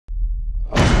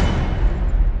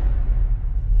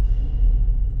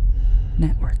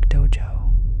Network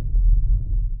Dojo.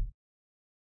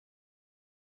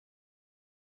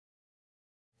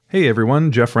 Hey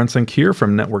everyone, Jeff Rensink here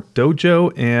from Network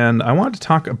Dojo, and I wanted to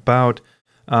talk about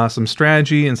some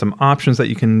strategy and some options that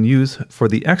you can use for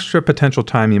the extra potential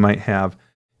time you might have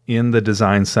in the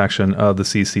design section of the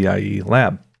CCIE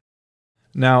lab.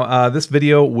 Now, this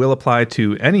video will apply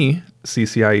to any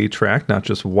CCIE track, not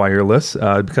just wireless,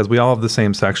 because we all have the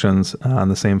same sections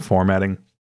and the same formatting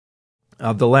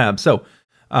of the lab. So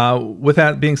with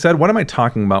that being said, what am I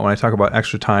talking about when I talk about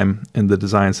extra time in the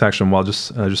design section? Well,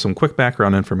 just some quick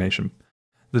background information.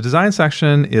 The design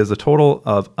section is a total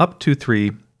of up to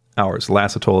 3 hours,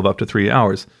 lasts a total of up to 3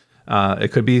 hours.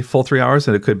 It could be full 3 hours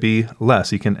and it could be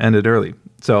less. You can end it early.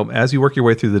 So as you work your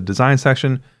way through the design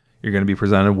section, you're going to be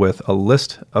presented with a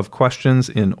list of questions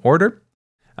in order.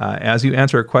 As you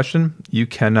answer a question, you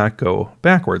cannot go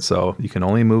backwards, so you can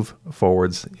only move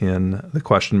forwards in the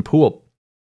question pool.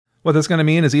 What that's going to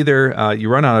mean is either you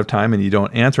run out of time and you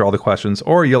don't answer all the questions,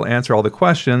 or you'll answer all the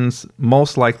questions,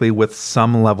 most likely with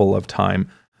some level of time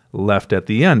left at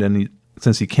the end. And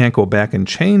since you can't go back and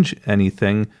change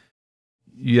anything,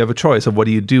 you have a choice of what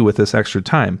do you do with this extra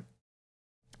time.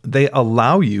 They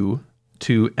allow you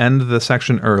to end the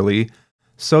section early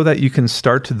so that you can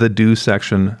start the do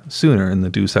section sooner. And the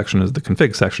do section is the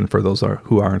config section for those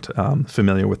who aren't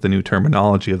familiar with the new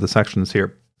terminology of the sections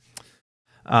here.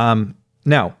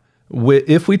 Now,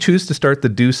 if we choose to start the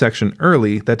do section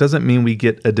early, that doesn't mean we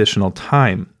get additional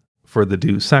time for the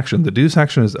do section. The do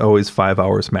section is always 5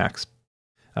 hours max.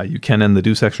 You can end the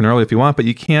do section early if you want, but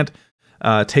you can't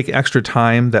take extra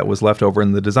time that was left over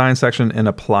in the design section and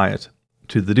apply it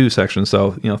to the do section.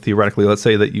 So, theoretically, let's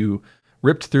say that you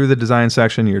ripped through the design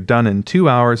section, you're done in 2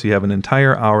 hours, you have an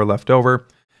entire hour left over.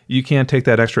 You can't take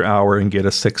that extra hour and get a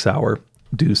 6-hour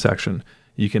do section.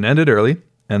 You can end it early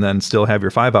and then still have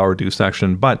your 5-hour do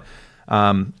section, but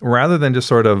rather than just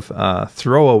sort of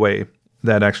throw away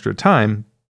that extra time,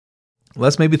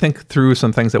 let's maybe think through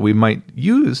some things that we might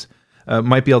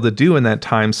be able to do in that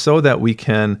time so that we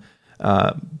can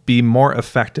be more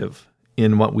effective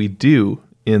in what we do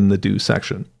in the do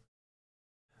section.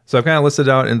 So I've kind of listed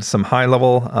out into some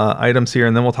high-level items here,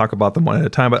 and then we'll talk about them one at a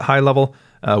time. But high level,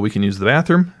 we can use the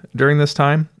bathroom during this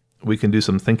time. We can do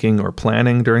some thinking or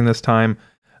planning during this time.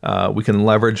 We can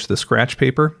leverage the scratch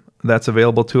paper that's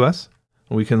available to us.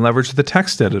 We can leverage the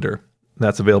text editor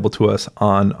that's available to us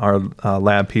on our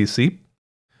lab PC.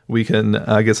 We can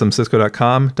get some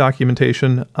Cisco.com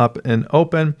documentation up and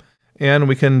open, and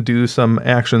we can do some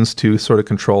actions to sort of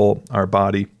control our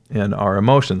body and our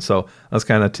emotions. So let's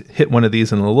kind of hit one of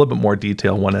these in a little bit more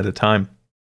detail, one at a time.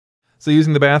 So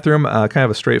using the bathroom, kind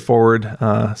of a straightforward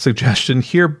suggestion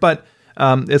here, but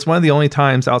it's one of the only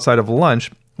times outside of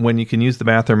lunch when you can use the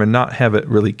bathroom and not have it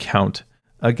really count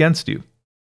against you.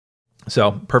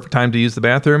 So perfect time to use the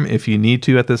bathroom if you need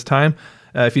to at this time.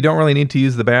 If you don't really need to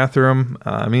use the bathroom,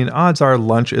 odds are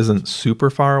lunch isn't super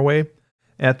far away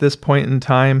at this point in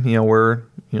time. We're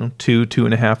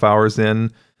 2.5 hours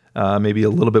in, maybe a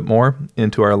little bit more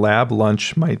into our lab.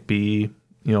 Lunch might be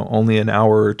only an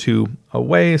hour or two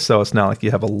away, so it's not like you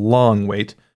have a long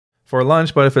wait for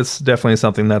lunch. But if it's definitely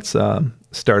something that's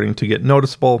starting to get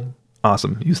noticeable,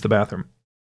 awesome, use the bathroom.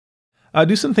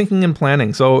 Do some thinking and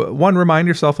planning. So one, remind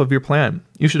yourself of your plan.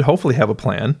 You should hopefully have a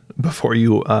plan before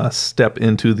you step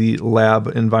into the lab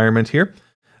environment here.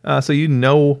 So you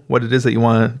know what it is that you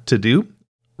want to do.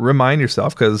 Remind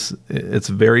yourself, because it's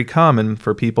very common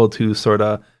for people to sort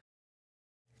of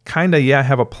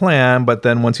have a plan, but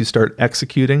then once you start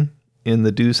executing in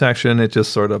the do section, it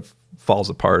just sort of falls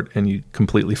apart and you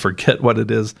completely forget what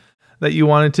it is that you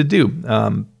wanted to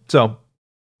do. So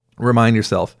remind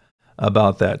yourself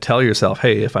about that. Tell yourself,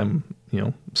 hey, if I'm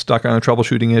stuck on a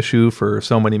troubleshooting issue for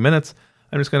so many minutes,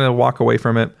 I'm just going to walk away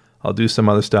from it. I'll do some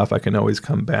other stuff. I can always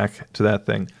come back to that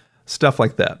thing. Stuff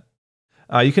like that.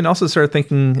 You can also start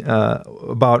thinking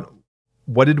about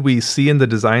what did we see in the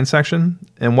design section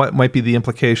and what might be the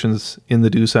implications in the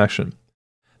do section.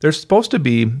 There's supposed to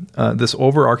be this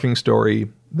overarching story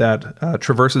that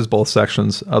traverses both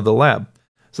sections of the lab.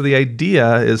 So the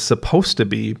idea is supposed to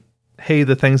be, hey,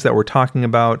 the things that we're talking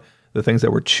about, the things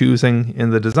that we're choosing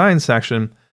in the design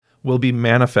section will be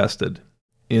manifested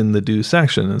in the do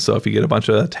section. And so if you get a bunch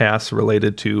of tasks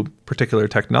related to particular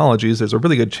technologies, there's a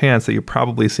really good chance that you're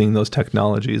probably seeing those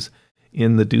technologies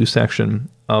in the do section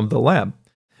of the lab.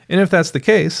 And if that's the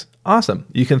case, awesome.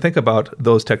 You can think about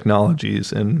those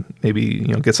technologies and maybe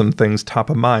get some things top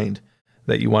of mind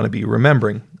that you want to be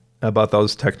remembering about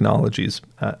those technologies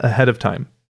ahead of time.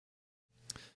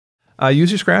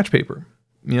 Use your scratch paper.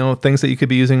 things that you could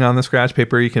be using on the scratch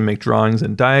paper. You can make drawings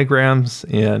and diagrams,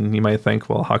 and you might think,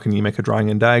 well, how can you make a drawing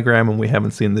and diagram when we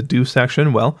haven't seen the do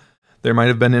section? Well, there might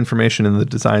have been information in the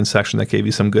design section that gave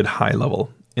you some good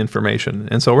high-level information.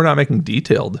 And so we're not making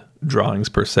detailed drawings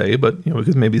per se, but we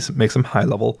could maybe make some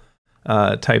high-level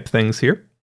type things here.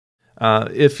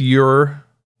 If your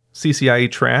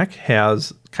CCIE track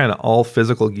has kind of all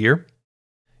physical gear,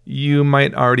 you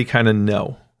might already kind of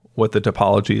know what the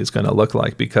topology is going to look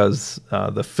like, because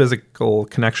the physical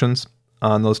connections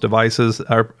on those devices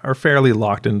are fairly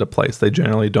locked into place. They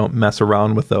generally don't mess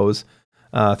around with those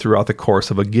throughout the course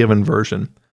of a given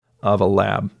version of a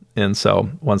lab. And so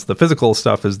once the physical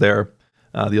stuff is there,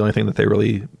 the only thing that they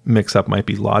really mix up might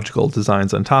be logical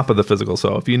designs on top of the physical.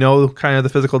 So if you know kind of the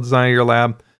physical design of your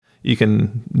lab, you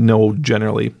can know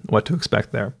generally what to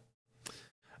expect there.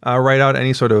 Write out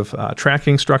any sort of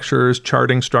tracking structures,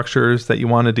 charting structures that you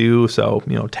want to do. So,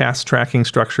 task tracking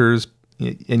structures,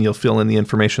 and you'll fill in the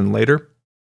information later.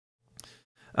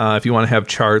 If you want to have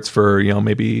charts for,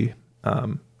 maybe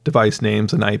device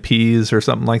names and IPs or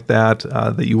something like that,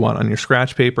 that you want on your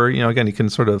scratch paper, again, you can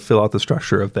sort of fill out the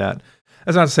structure of that.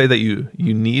 That's not to say that you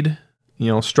need,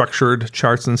 structured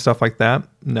charts and stuff like that.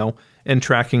 No. And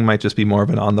tracking might just be more of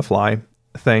an on-the-fly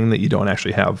thing that you don't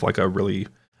actually have like a really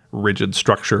rigid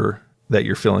structure that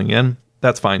you're filling in.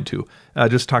 That's fine too.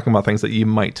 Just talking about things that you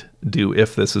might do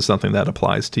if this is something that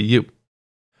applies to you.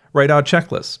 Write out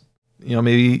checklists.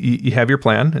 Maybe you have your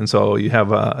plan, and so you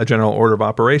have a general order of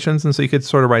operations, and so you could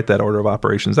sort of write that order of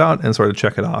operations out and sort of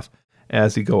check it off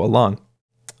as you go along.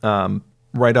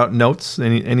 Write out notes,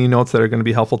 any notes that are going to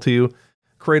be helpful to you.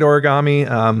 Create origami.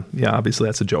 Yeah, obviously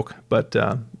that's a joke, but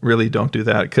really don't do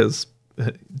that, because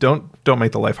don't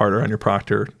make the life harder on your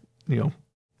proctor.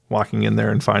 Walking in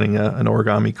there and finding an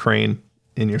origami crane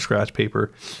in your scratch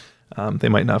paper, they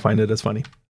might not find it as funny.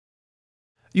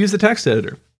 Use the text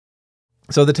editor.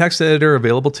 So the text editor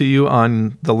available to you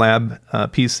on the lab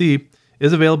PC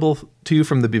is available to you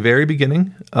from the very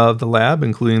beginning of the lab,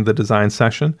 including the design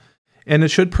section, and it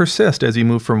should persist as you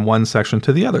move from one section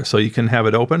to the other. So you can have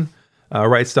it open,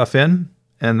 write stuff in,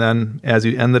 and then as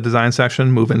you end the design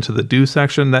section, move into the do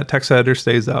section, that text editor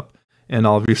stays up, and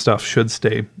all of your stuff should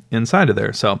stay inside of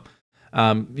there. So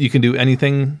you can do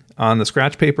anything on the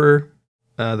scratch paper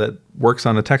that works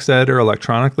on a text editor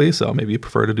electronically. So maybe you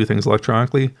prefer to do things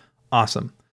electronically.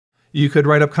 Awesome. You could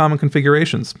write up common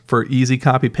configurations for easy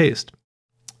copy paste.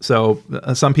 So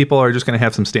some people are just going to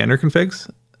have some standard configs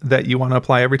that you want to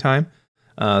apply every time.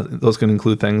 Those can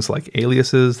include things like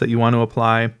aliases that you want to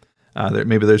apply.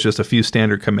 Maybe there's just a few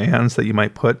standard commands that you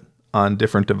might put on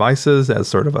different devices as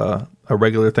sort of a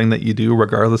regular thing that you do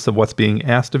regardless of what's being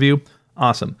asked of you.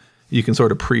 Awesome. You can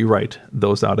sort of pre-write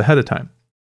those out ahead of time.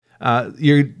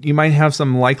 You might have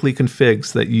some likely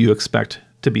configs that you expect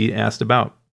to be asked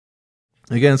about.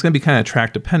 Again, it's going to be kind of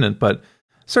track dependent, but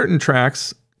certain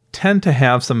tracks tend to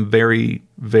have some very,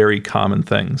 very common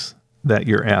things that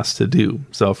you're asked to do.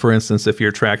 So for instance, if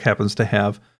your track happens to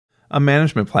have a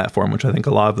management platform, which I think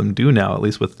a lot of them do now, at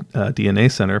least with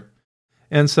DNA Center.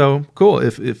 And so, cool,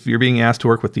 if you're being asked to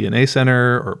work with DNA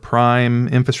Center or Prime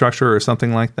infrastructure or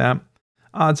something like that,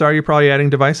 odds are you're probably adding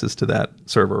devices to that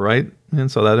server, right?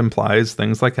 And so that implies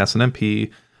things like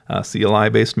SNMP,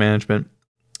 CLI-based management.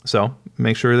 So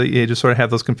make sure that you just sort of have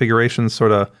those configurations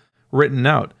sort of written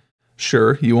out.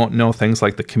 Sure, you won't know things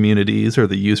like the communities or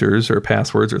the users or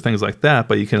passwords or things like that,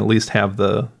 but you can at least have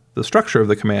the structure of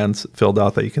the commands filled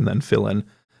out that you can then fill in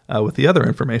with the other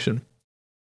information.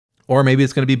 Or maybe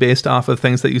it's going to be based off of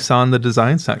things that you saw in the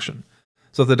design section.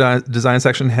 So if the design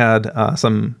section had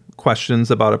some questions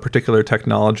about a particular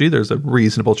technology, there's a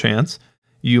reasonable chance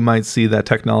you might see that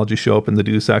technology show up in the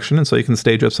do section, and so you can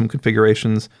stage up some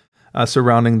configurations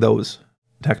surrounding those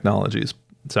technologies.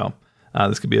 So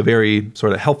this could be a very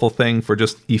sort of helpful thing for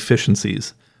just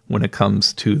efficiencies when it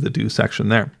comes to the do section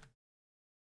there.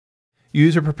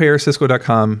 Use or prepare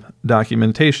Cisco.com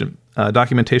documentation.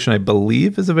 Documentation, I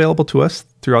believe, is available to us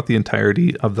throughout the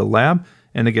entirety of the lab.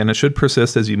 And again, it should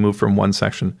persist as you move from one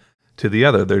section to the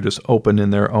other. They're just open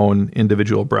in their own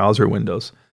individual browser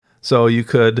windows. So you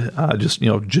could just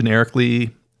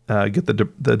generically get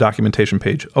the documentation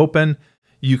page open.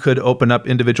 You could open up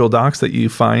individual docs that you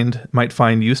might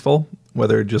find useful,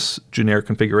 whether just generic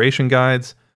configuration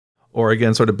guides, or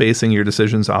again, sort of basing your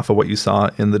decisions off of what you saw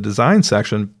in the design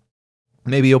section.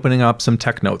 Maybe opening up some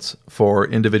tech notes for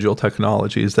individual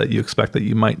technologies that you expect that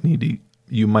you might need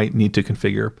to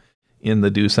configure in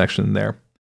the do section there.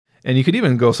 And you could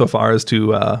even go so far as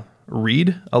to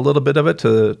read a little bit of it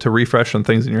to refresh some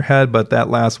things in your head. But that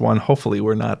last one, hopefully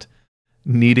we're not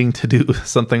needing to do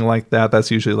something like that. That's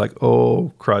usually like,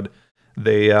 oh, crud.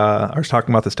 they are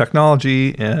talking about this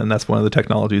technology, and that's one of the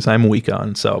technologies I'm weak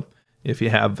on. So if you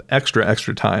have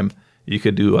extra time, you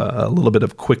could do a little bit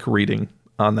of quick reading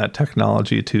on that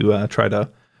technology to try to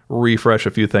refresh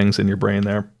a few things in your brain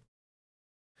there.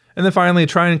 And then finally,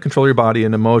 try and control your body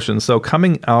and emotions. So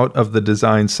coming out of the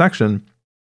design section,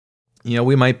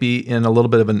 we might be in a little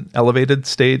bit of an elevated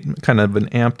state, kind of an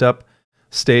amped up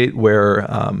state where,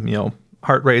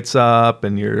 heart rate's up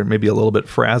and you're maybe a little bit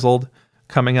frazzled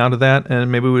coming out of that.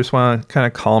 And maybe we just want to kind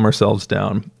of calm ourselves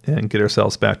down and get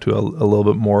ourselves back to a little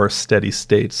bit more steady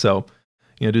state. So,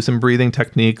 do some breathing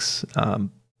techniques.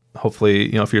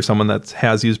 Hopefully, if you're someone that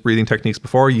has used breathing techniques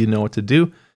before, you know what to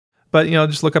do. But,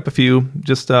 just look up a few.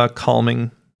 Just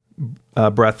calming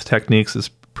breath techniques is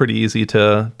pretty easy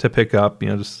to pick up.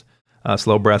 Just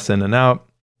slow breaths in and out,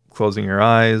 closing your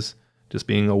eyes, just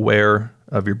being aware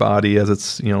of your body as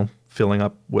it's, filling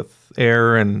up with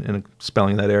air and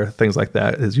expelling that air. Things like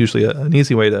that is usually an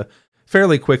easy way to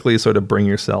fairly quickly sort of bring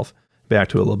yourself back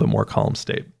to a little bit more calm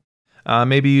state.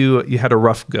 Maybe you had a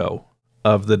rough go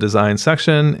of the design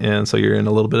section, and so you're in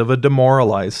a little bit of a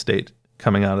demoralized state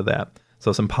coming out of that.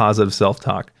 So some positive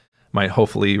self-talk might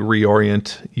hopefully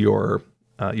reorient your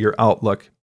outlook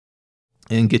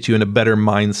and get you in a better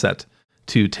mindset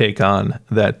to take on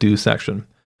that do section.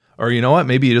 Or you know what?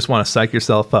 Maybe you just want to psych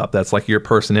yourself up. That's like your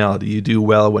personality. You do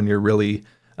well when you're really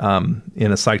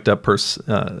in a psyched up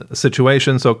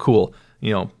situation. So cool.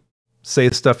 Say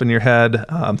stuff in your head.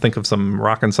 Think of some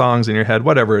rockin' songs in your head,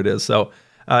 whatever it is. So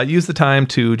use the time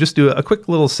to just do a quick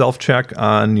little self-check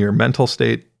on your mental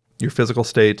state, your physical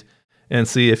state, and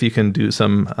see if you can do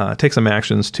take some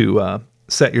actions to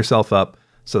set yourself up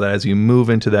so that as you move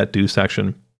into that do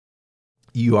section,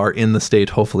 you are in the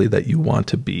state, hopefully, that you want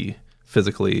to be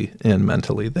physically and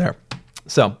mentally there.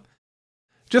 So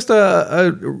just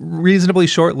a reasonably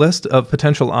short list of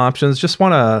potential options. Just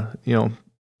want to,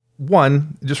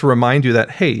 one, just remind you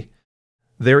that, hey,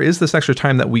 there is this extra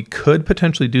time that we could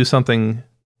potentially do something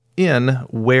in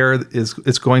where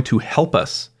it's going to help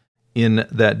us in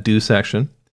that do section.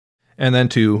 And then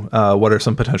two, what are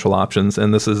some potential options?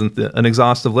 And this isn't an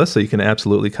exhaustive list, so you can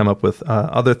absolutely come up with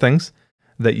other things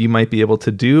that you might be able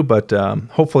to do. But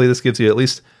hopefully this gives you at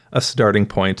least a starting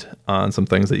point on some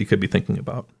things that you could be thinking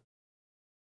about.